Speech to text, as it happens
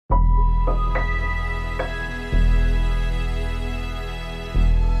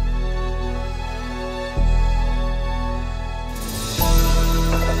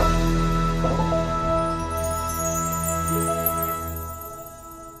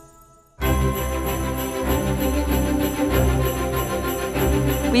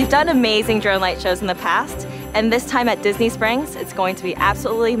We've done amazing drone light shows in the past, and this time at Disney Springs, it's going to be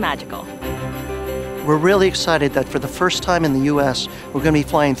absolutely magical. We're really excited that for the first time in the U.S., we're going to be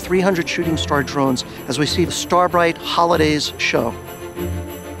flying 300 shooting star drones as we see the Starbright Holidays show.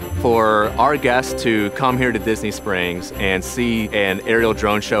 For our guests to come here to Disney Springs and see an aerial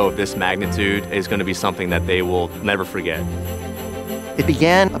drone show of this magnitude is going to be something that they will never forget. It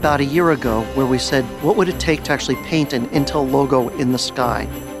began about a year ago where we said, what would it take to actually paint an Intel logo in the sky?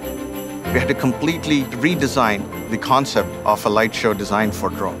 We had to completely redesign the concept of a light show designed for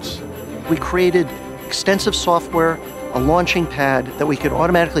drones. We created extensive software, a launching pad that we could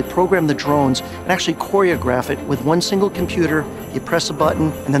automatically program the drones and actually choreograph it with one single computer. You press a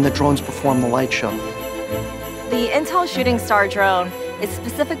button, and then the drones perform the light show. The Intel Shooting Star drone is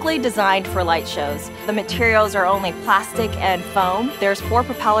specifically designed for light shows. The materials are only plastic and foam. There's 4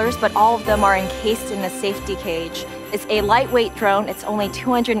 propellers, but all of them are encased in a safety cage. It's a lightweight drone. It's only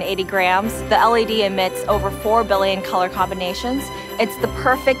 280 grams. The LED emits over 4 billion color combinations. It's the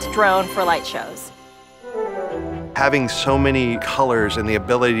perfect drone for light shows. Having so many colors and the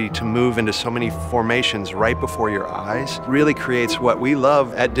ability to move into so many formations right before your eyes really creates what we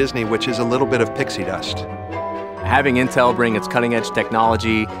love at Disney, which is a little bit of pixie dust. Having Intel bring its cutting-edge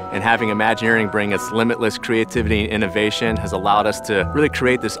technology and having Imagineering bring its limitless creativity and innovation has allowed us to really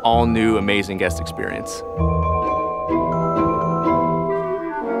create this all-new, amazing guest experience.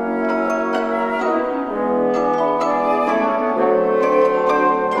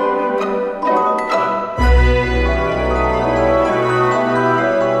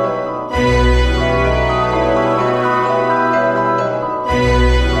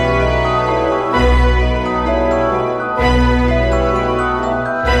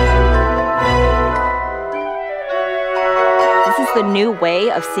 The new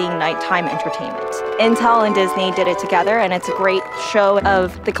way of seeing nighttime entertainment. Intel and Disney did it together, and it's a great show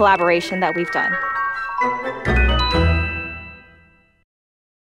of the collaboration that we've done.